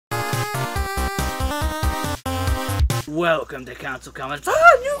Welcome to Council Comments on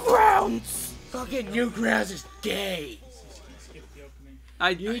Newgrounds! Fucking Newgrounds is gay!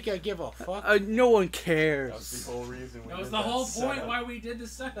 You think I give a fuck? No one cares. That was the whole reason we That was did the whole point setup. why we did the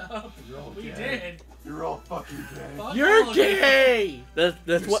setup. We did. You're all fucking gay. Fuck You're all of gay! That's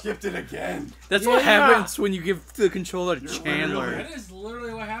You what skipped it again. that's Yeah. what happens when you give the controller to You're Chandler. literally- That is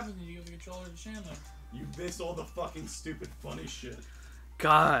literally what happens when you give the controller to Chandler. You miss all the fucking stupid funny shit.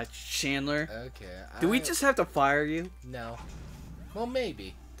 God, Chandler. Okay. Do we just have to fire you? No. Well,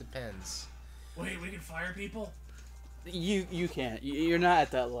 maybe. Depends. Wait, we can fire people? You can't. You're not at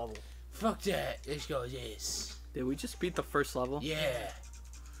that level. Fuck that. Let's go this. Did we just beat the first level? Yeah.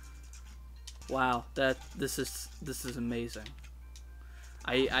 Wow, this is amazing.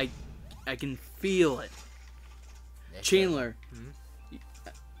 I can feel it. Chandler,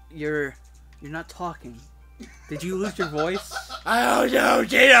 you're not talking. Did you lose your voice? I don't know,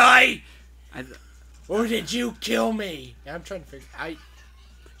 did I? I Or did you kill me? I'm trying to figure.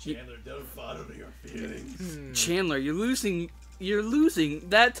 Chandler, don't follow your feelings. Chandler, you're losing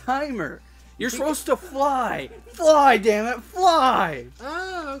that timer. You're supposed to fly. Fly, damn it, fly.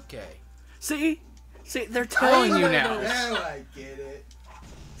 Oh, okay. See, they're telling you now. Now I get it.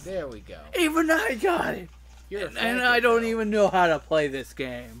 There we go. Even I got it. You're a And faggot, I don't though. even know how to play this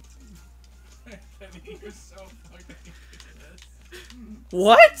game. You're so fucking ridiculous.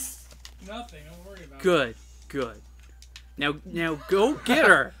 What? Nothing, don't worry about Good. Now go get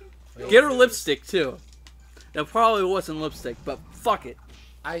her. Get her lipstick too. That probably wasn't lipstick, but fuck it.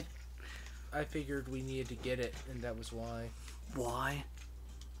 I figured we needed to get it, and that was why. Why?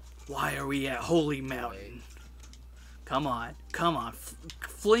 Why are we at Holy Mountain? Come on,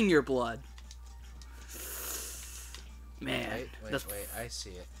 fling your blood. Man, Wait, I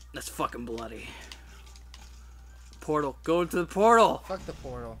see it. that's fucking bloody. Portal, go to the portal. Fuck the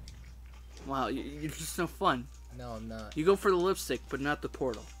portal. Wow, you're just no fun. No, I'm not. You go for the lipstick, but not the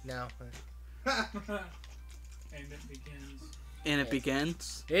portal. No. And it begins. And it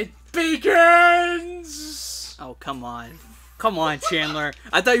begins. It begins! Oh, come on, Chandler.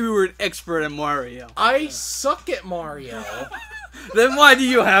 I thought you were an expert at Mario. I suck at Mario. Then why do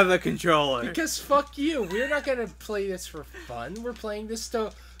you have the controller? Because fuck you. We're not gonna play this for fun. We're playing this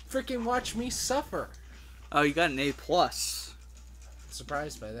to freaking watch me suffer. Oh, you got an A+.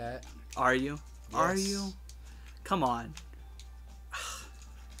 Surprised by that. Are you? Are Yes. you? Come on.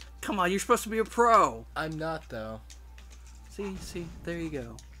 Come on, you're supposed to be a pro. I'm not, though. See, there you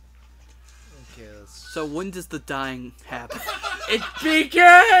go. Okay, let's... So when does the dying happen? It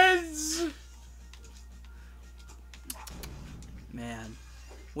begins! Man,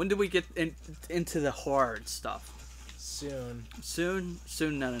 when do we get into the hard stuff? Soon. Soon,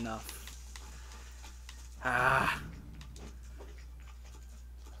 not enough. Ah.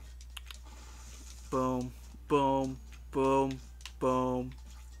 Boom, boom, boom, boom.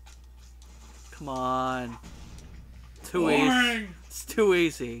 Come on. Too easy. Boring! It's too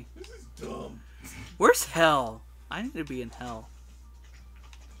easy. This is dumb. Where's hell? I need to be in hell.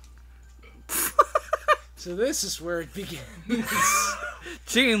 So this is where it begins.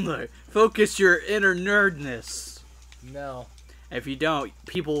 Chandler, focus your inner nerdness. No. If you don't,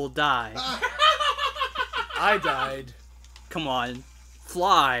 people will die. I died. Come on.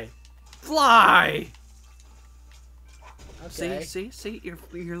 Fly. Fly! Okay. See?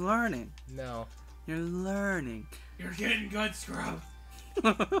 You're learning. No. You're learning. You're getting good, scrub.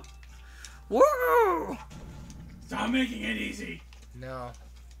 Woo! Stop making it easy. No.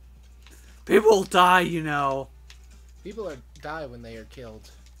 People die, you know. People die when they are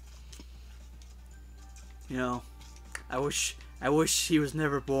killed. You know, I wish he was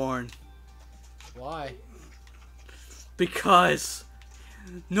never born. Why? Because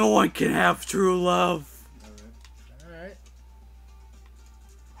no one can have true love. Alright.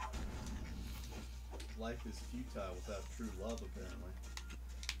 Life is futile without true love, apparently.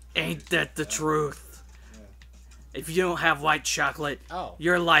 Ain't that the truth? Yeah. If you don't have white chocolate, Oh.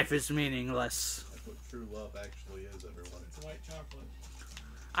 your life is meaningless. That's what true love actually is, everyone. It's white chocolate.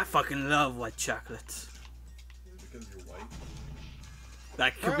 I fucking love white chocolate. Because you're white.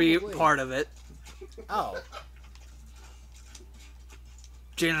 That could be Probably. part of it. Oh.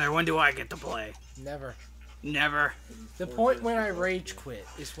 Chandler, when do I get to play? Never. Never. The point when I rage quit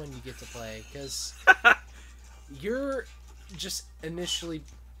is when you get to play, because you're just initially...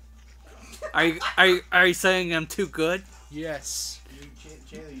 Are you saying I'm too good? Yes.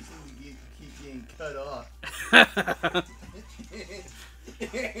 Chandler, you seem to keep getting cut off.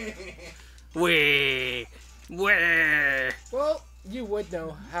 Wee. Well, you would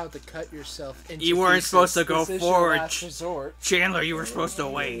know how to cut yourself into You weren't pieces. supposed to go This is your forward. last resort. Chandler, you were supposed to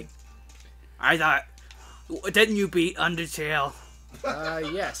wait. I thought Didn't you beat Undertale?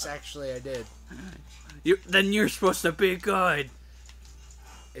 Yes, actually I did. Then you're supposed to be good.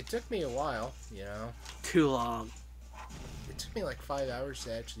 It took me a while, you know. Too long. It took me like 5 hours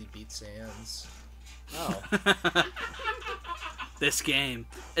to actually beat Sans. Oh. This game,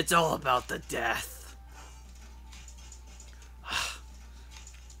 it's all about the death.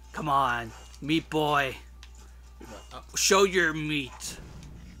 Come on, meat boy. Show your meat.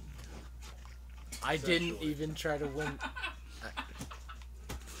 I didn't even try to win.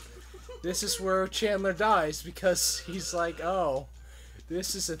 This is where Chandler dies because he's like, oh,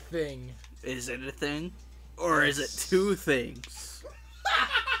 this is a thing. Is it a thing? Or is it two things?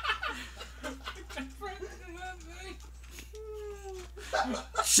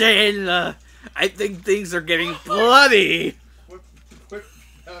 Chandler, I think things are getting bloody. Quit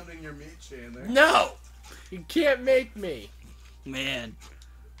pounding your meat, Chandler. No! You can't make me. Man.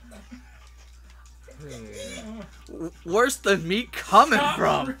 Where's the meat coming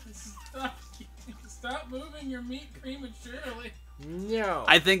from? Stop moving your meat prematurely. No.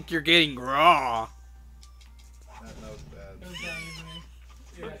 I think you're getting raw. That was bad. That was bad, isn't it?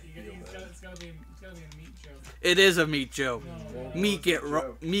 Yeah, it's gotta be a meat joke. It is a meat joke. No. Meat get raw.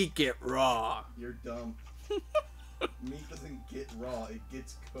 Joke. Meat get raw. You're dumb. Meat doesn't get raw, it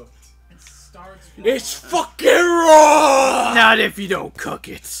gets cooked. It starts raw. It's fucking raw! Not if you don't cook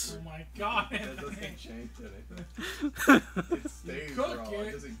it. Oh my god. That doesn't change anything. It stays cook raw, it.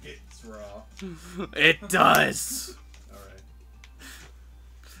 it doesn't get raw. It does. Alright.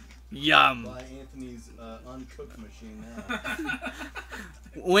 Yum. Buy Anthony's uncooked machine now.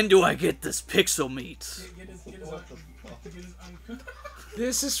 When do I get this pixel meat? Get his What the fuck? uncooked.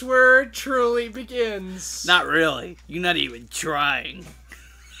 This is where it truly begins. Not really. You're not even trying.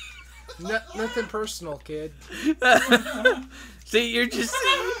 Nothing personal, kid. See, you're just.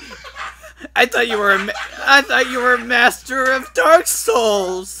 I thought you were. I thought you were a master of Dark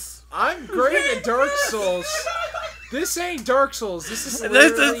Souls. I'm great at Dark Souls. This ain't Dark Souls. This is This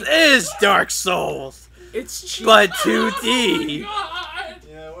literally... is Dark Souls, It's cheap. but 2D. God!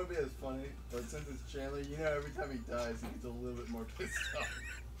 Yeah, it wouldn't be as funny, but since it's Chandler, you know every time he dies, he gets a little bit more pissed off.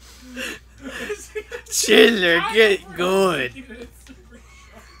 Chandler, get good.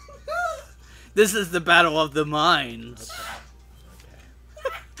 This is the battle of the minds.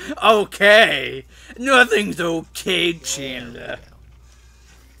 Okay. Nothing's okay, Chandler.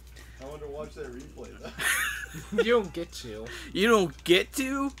 I want to watch that replay, though. You don't get to. You don't get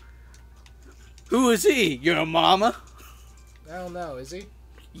to? Who is he? Your mama? I don't know, is he?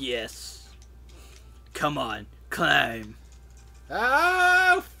 Yes. Come on, climb.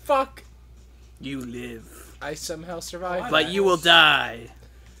 Oh, fuck. You live. I somehow survived. But you will die.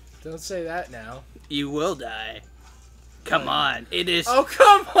 Don't say that now. You will die. Come on, it is. Oh,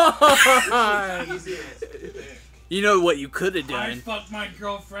 come on! Easy as thick. You know what you could have I done, fucked my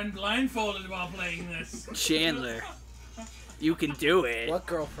girlfriend blindfolded while playing this. Chandler. You can do it. What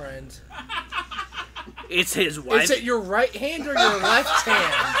girlfriend? It's his wife. Is it your right hand or your left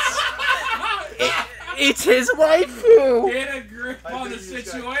hand? It's his waifu. Get a grip I on the think you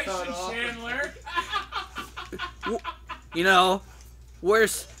just got situation, cut off. Chandler. You know,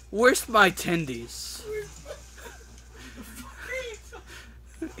 where's my tendies?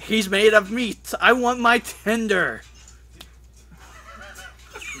 He's made of meat. I want my tender.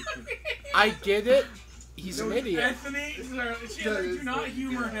 I get it. He's an idiot. Anthony, Chandler, do not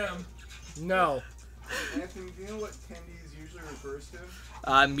humor him. No. Anthony, do you know what tendies usually refers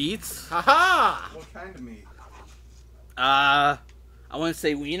to? Meats. Haha! What kind of meat? I want to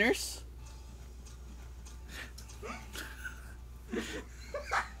say wieners.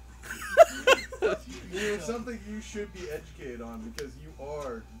 You know, something you should be educated on because you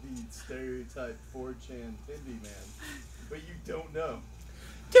are the stereotype 4chan Hindi man, but you don't know.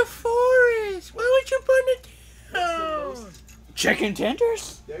 The forest! Why would you put it What's the down? most- Chicken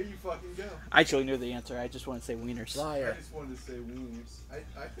tenders? There you fucking go. I actually knew the answer. I just want to say wieners. I Liar. just wanted to say wieners.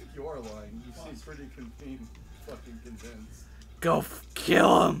 I think you are lying. You seem pretty fucking convinced. Go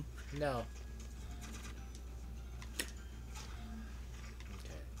kill him. No.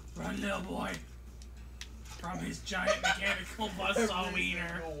 Run, little boy. From his giant mechanical buzzsaw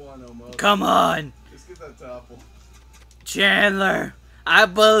wiener. Single one, almost. Come on, Just get that topple. Chandler. I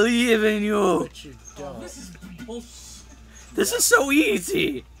believe in you. But you Oh, don't. this is bullshit. This is so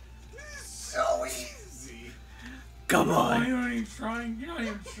easy. So easy. Come Oh, on. you're not even trying. You're not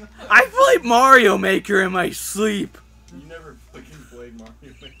even trying. I played Mario Maker in my sleep. You never fucking played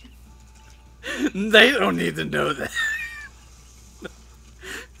Mario Maker. They don't need to know that.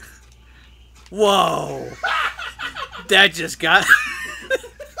 Whoa. That just got...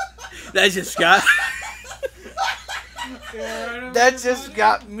 that just got... That just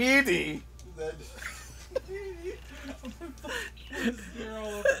got meaty. That-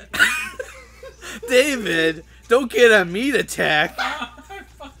 David, don't get a meat attack. I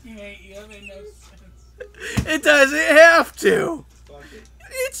fucking hate you. That made no sense. It doesn't have to. Fuck it.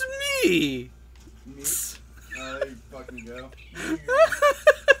 It's me. Me? There you fucking go.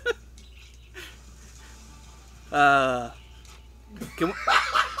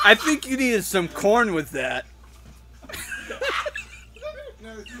 I think you needed some corn with that.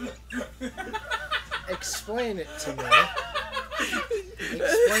 Explain it to me.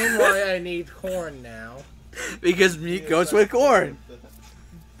 Explain why I need corn now. Because meat goes with corn.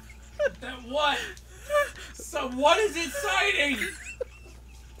 That what? So what is it citing?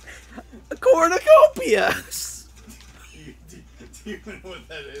 A cornucopia. Do you know what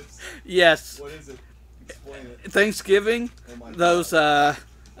that is? Yes. What is it? Explain it. Thanksgiving, Oh my those God.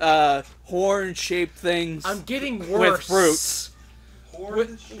 horn-shaped things I'm getting worse. with fruits.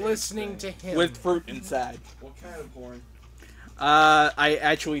 Horn shaped Listening thing. to him. With fruit inside. What kind of horn? I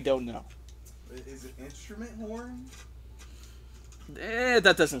actually don't know. Is it instrument horn?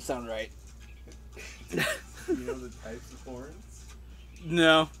 That doesn't sound right. Do you know the types of horns?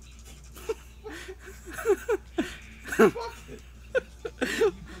 No. Fuck it.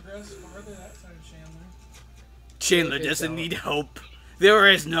 Progress farther that time, Chandler. Chandler David, doesn't don't. need hope. There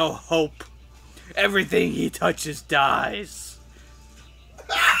is no hope. Everything he touches dies.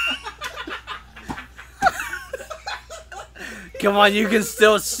 Come on, you can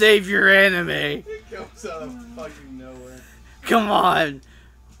still save your enemy. It comes out of fucking nowhere. Come on.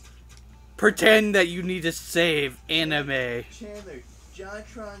 Pretend that you need to save anime. Chandler,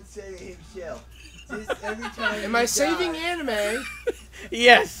 JonTron said it himself. Just every time Am I saving anime?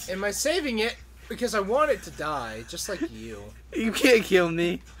 Yes. Am I saving it because I want it to die, just like you? You can't kill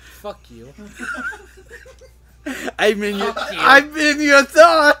me. Fuck you. I'm in your, Fuck you. I'm in your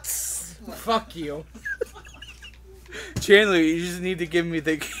thoughts. Fuck you. Chandler, you just need to give me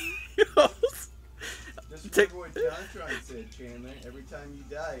the kills. Just Take- remember what JonTron said, Chandler. Every time you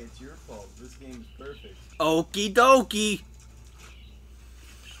die, it's your fault. This game is perfect. Okie dokie.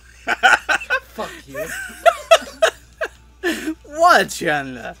 Fuck you. What,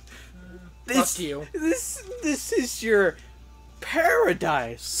 Chandler? Fuck you. This is your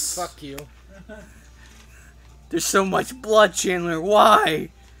paradise. Fuck you. There's so much blood, Chandler. Why?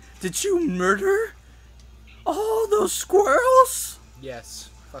 Did you murder all those squirrels? Yes.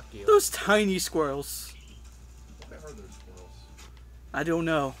 Fuck you. Those tiny squirrels. Why are there squirrels? I don't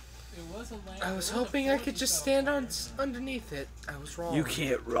know. It was a land. I was hoping I could just stand on underneath it. I was wrong. You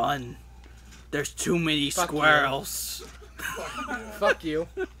can't run. There's too many Fuck you. squirrels. Fuck you.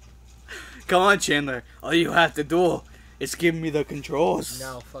 Come on, Chandler. All you have to do is give me the controls.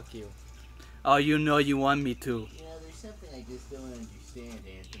 No, fuck you. Oh, you know you want me to. Yeah, there's something I just don't understand,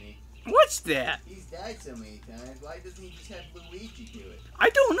 Anthony. What's that? He's died so many times. Why doesn't he just have Luigi do it? I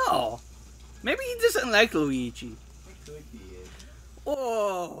don't know. Maybe he doesn't like Luigi. It could be it.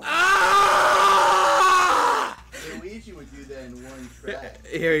 Oh. Luigi would do that in one track.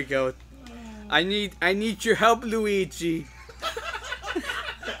 Here we go. I need your help, Luigi.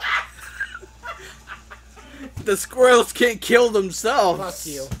 The squirrels can't kill themselves. Fuck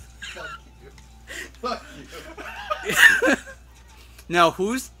you. Fuck you. Now,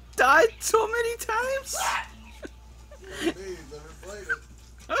 who's died so many times? Me, never played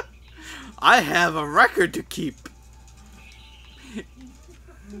it. I have a record to keep.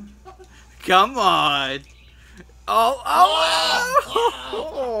 Come on. Oh.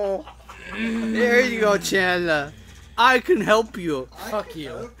 There you go, Chandler. I can help you. Fuck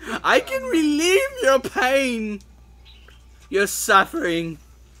you. I can relieve your pain. Your suffering.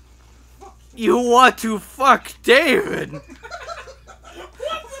 You want to fuck David.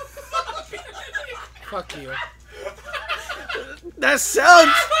 Fuck you. That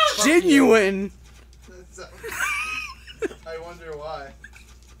sounds genuine. I wonder why.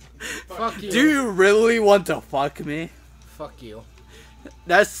 Fuck you. Do you really want to fuck me? Fuck you.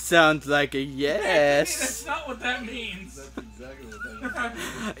 That sounds like a That's yes. not what that means. That's exactly what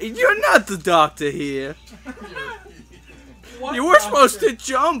that is. You're not the doctor here. What You were supposed to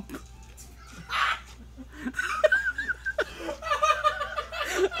jump.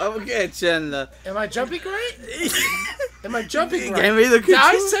 Okay, Chandler. Am I jumping right? Am I jumping Give right? me the Did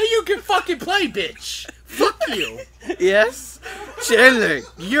I control. say you can fucking play, bitch? Fuck you. Yes? Chandler,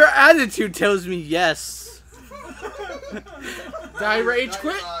 your attitude tells me yes. Did I rage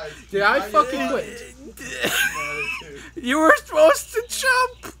quit? Did I fucking quit? You were supposed to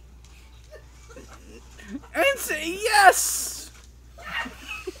jump and say yes.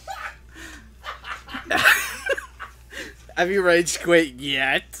 Have you rage quit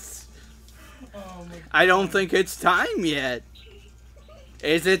yet? Oh my I don't think it's time yet.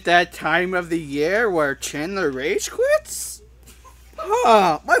 Is it that time of the year where Chandler rage quits?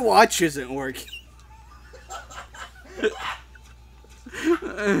 Huh, my watch isn't working.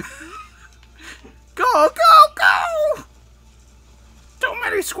 Go, go, go! Too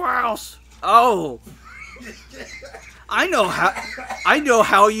many squirrels. Oh. I know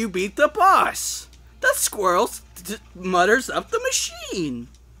how you beat the boss. The squirrels mutters up the machine.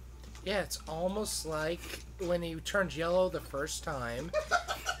 Yeah, it's almost like when he turned yellow the first time,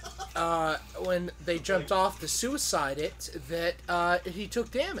 when they jumped off to suicide it, that he took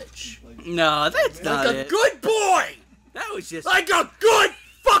damage. No, that's not Like a it. good boy! That was just... Like a good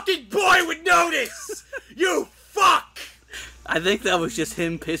fucking boy would notice! You fuck! I think that was just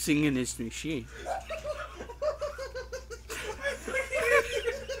him pissing in his machine.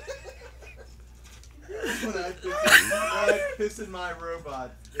 When I piss in my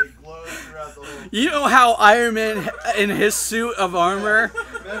robot, it glows throughout the whole. You know how Iron Man in his suit of armor?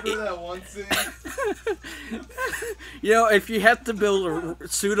 Remember that one scene? You know, if you have to build a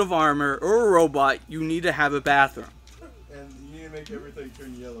suit of armor or a robot, you need to have a bathroom. And you need to make everything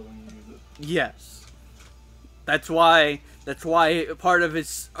turn yellow when you use it. Yes. That's why part of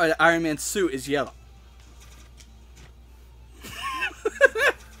his Iron Man suit is yellow.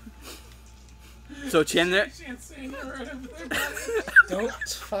 So Chandler, You can't say that right over there, buddy. Don't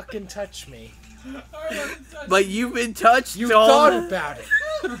fucking touch me. I wasn't touching but you've been touched. You all thought the- about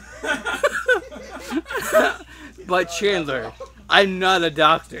it. But Chandler, I'm not a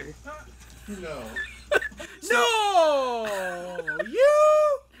doctor. No. No!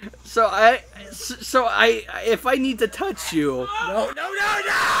 You! So if I need to touch you, No, no, no,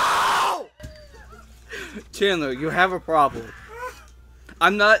 no! Chandler, you have a problem.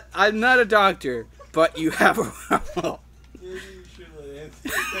 I'm not a doctor, but you have a problem. Maybe you should let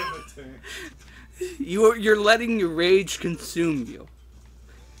Anthony have a turn. You're letting your rage consume you.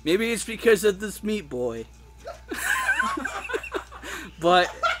 Maybe it's because of this meat boy.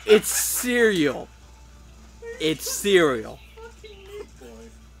 But it's cereal. It's cereal. Boy.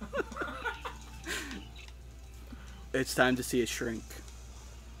 It's time to see it shrink.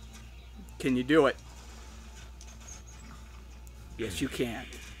 Can you do it? Yes, you can.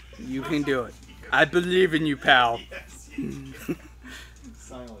 You can do it. I believe in you, pal. Yes.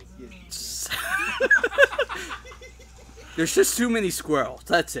 Silence. Yes. There's just too many squirrels.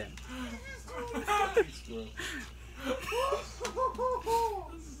 That's it. Squirrel.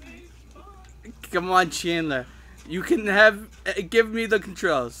 Come on, Chandler. You can give me the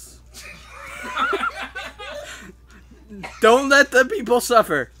controls. Don't let the people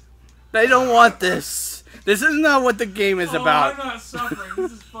suffer. They don't want this. This is not what the game is about. I'm not suffering.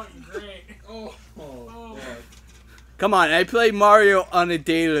 This is fucking great. Oh, God. Come on, I play Mario on a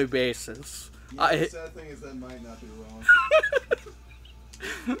daily basis. Yeah, the sad thing is that might not be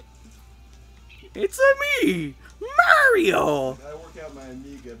wrong. It's a me, Mario. I work out my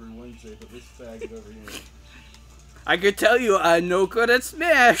Amiga every Wednesday, but this faggot over here. I could tell you I'm no good at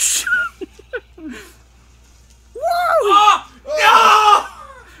Smash. Woo! Oh!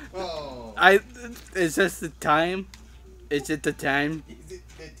 No! Oh. Is this the time? Is it the time? Is it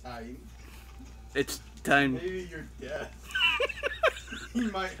the time? It's time. Maybe you're deaf. He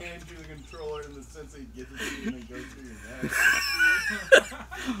might hand you the controller in the sense that he gives it to you and then goes through your neck.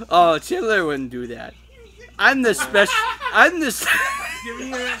 Oh, Chandler wouldn't do that. I'm the special. I'm the. Giving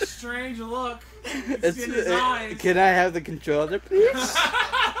you that strange look. It's in his eyes. Can I have the controller, please?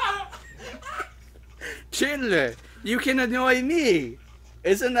 Chandler, you can annoy me.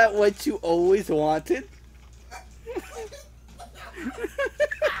 Isn't that what you always wanted?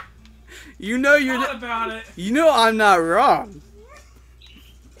 You know you're. Thought about it. You know I'm not wrong.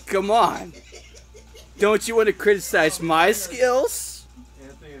 Come on. Don't you want to criticize my skills?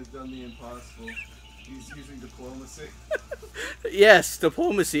 Anthony has done the impossible. He's using diplomacy. Yes,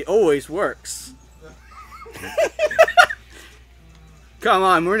 diplomacy always works. Come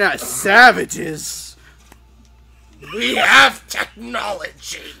on, we're not savages. We have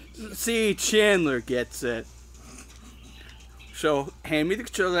technology! See, Chandler gets it. So, hand me the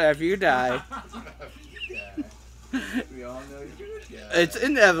controller after you die. Yeah. We all know you're good. Yeah. It's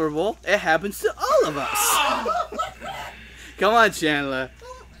inevitable. It happens to all of us. Come on, Chandler.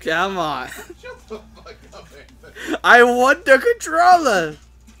 Come on. Shut the fuck up, Anthony. I want the controller.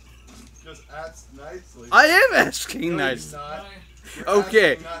 Just ask nicely. I am asking No, you're nice. not. You're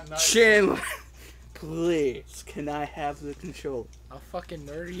Okay, asking not nicely. Chandler. Please, can I have the controller? I'll fucking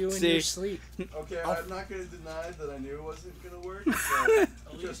murder you in See? your sleep. Okay, I'm not gonna deny that I knew it wasn't gonna work,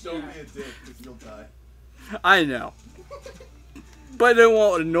 but just don't be a dick because you'll die. I know. But it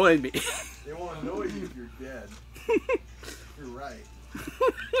won't annoy me. It won't annoy you if you're dead. You're right.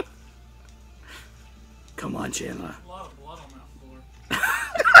 Come on, Chandler. A lot of blood on that floor.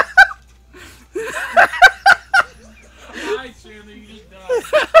 Hi, Chandler, you just died.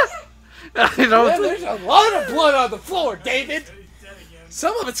 I don't Yeah, there's a lot of blood on the floor, David. He's dead again.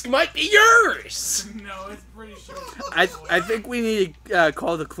 Some of it might be yours. No, it's pretty sure. I think we need to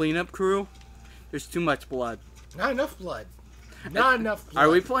call the cleanup crew. There's too much blood. Not enough blood. Not enough blood. Are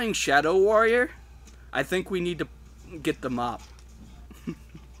we playing Shadow Warrior? I think we need to get the mop.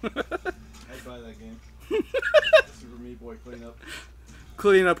 I'd buy that game. Super Meat Boy cleanup.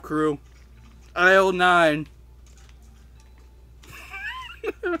 Cleanup crew. Aisle 9.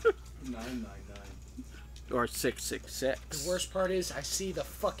 999. Or 666. The worst part is I see the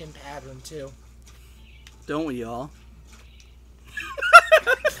fucking pattern too. Don't we all?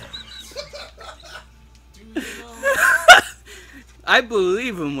 Do you know? I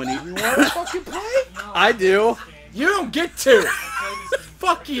believe him when he... You want to fucking play? No, I do. You don't get to. I play this game.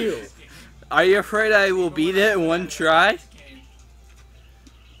 Fuck you. Are you afraid I will beat it in one try?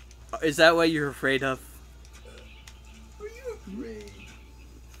 Is that what you're afraid of? Are you afraid?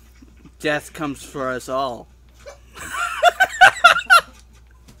 Death comes for us all.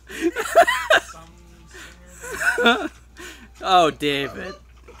 Oh, David.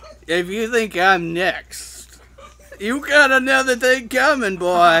 If you think I'm next, you got another thing coming,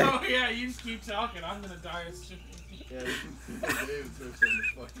 boy. Oh yeah, you just keep talking. I'm gonna die as shit Yeah, you can see David's first on the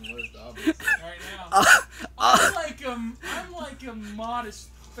fucking list, obviously. right now. I'm like a modest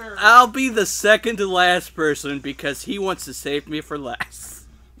third. I'll be the second to last person because he wants to save me for last.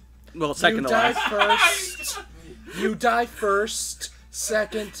 Well, second You to die last. first. You die first,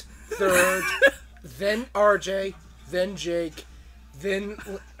 second, third, then RJ, then Jake, then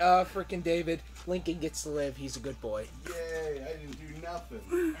frickin' David. Lincoln gets to live. He's a good boy. Yay, I didn't do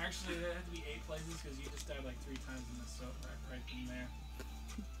nothing. Actually, there had to be 8 places because you just died like 3 times in this, so right in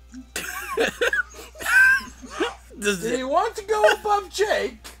there. Does Do it- you want to go above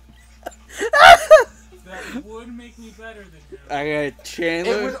Jake? That would make me better than him. I got It would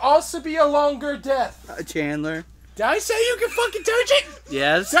Chandler. also be a longer death. Chandler. Did I say you can fucking touch it?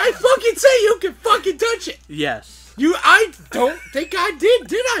 Yes. Did I fucking say you can fucking touch it? Yes. I don't think I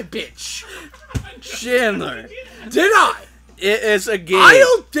did I, bitch? Chandler. Did I? It is a game. I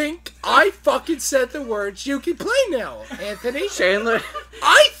don't think I fucking said the words you can play now, Anthony. Chandler.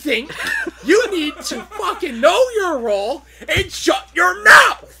 I think you need to fucking know your role and shut your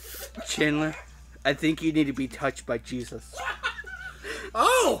mouth. Chandler. I think you need to be touched by Jesus.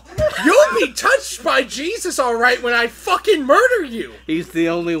 Oh, you'll be touched by Jesus all right when I fucking murder you. He's the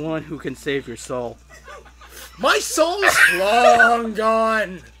only one who can save your soul. My soul is long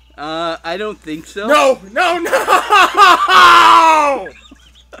gone. I don't think so. No, no, no!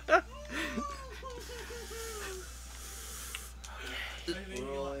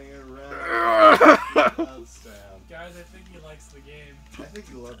 Rolling around. Sound. Guys, I think he likes the game. I think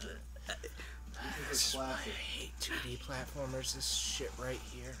he loved it. This is a I classic. hate 2D platformers. This shit right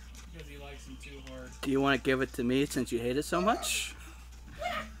here. Because he likes him too hard. Do you want to give it to me since you hate it so much?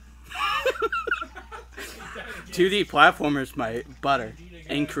 2D platformers, my butter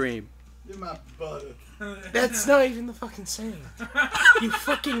and cream. You're my butter. That's not even the fucking saying. You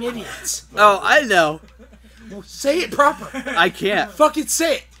fucking idiots. Oh, I know. Well, say it proper. I can't. Fucking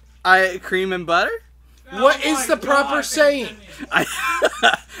say it. Cream and butter? What is the proper saying?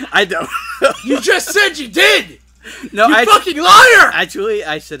 I don't. You just said you did. No, You I fucking liar. actually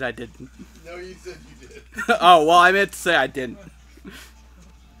I said I didn't. No, you said you did. Oh well, I meant to say I didn't.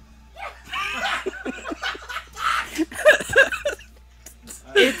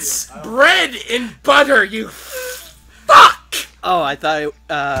 It's bread and butter, you fuck! Oh, I thought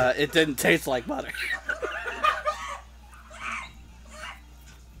it didn't taste like butter.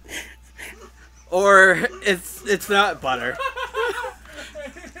 Or it's not butter.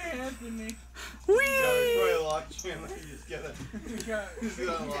 Anthony. Probably lock Chandler. You just gotta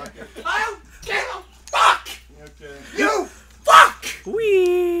unlock it. I don't give a fuck! Okay. You fuck!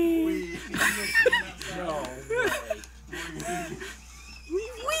 Wee. We. No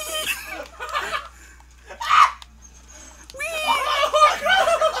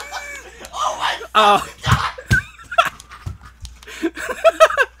Oh.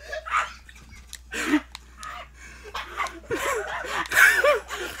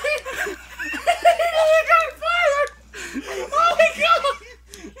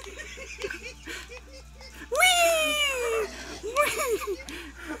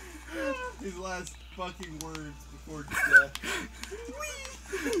 His last fucking words before death.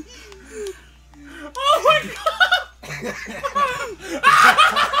 Oh my god!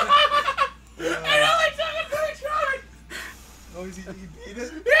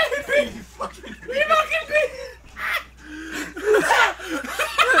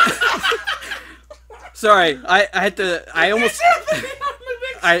 Sorry, I had to. I almost.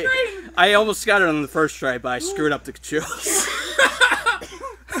 I almost got it on the first try, but I screwed up the controls.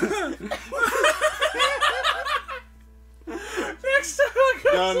 Next time I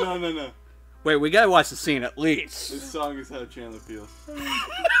go. No. Wait, we gotta watch the scene at least. This song is how Chandler feels.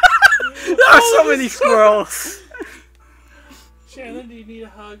 There are so many squirrels. Chandler, do you need a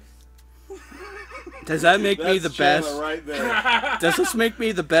hug? Does that make me the Chandler best? right there. Does this make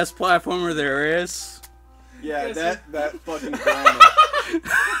me the best platformer there is? Yeah, Yes, that fucking drama.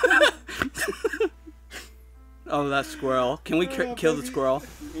 Oh, that squirrel. Can we kill the squirrel?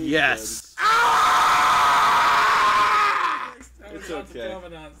 Yes. That was It's not the okay.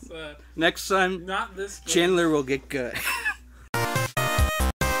 Commandants, Next time, not this game. Chandler will get good.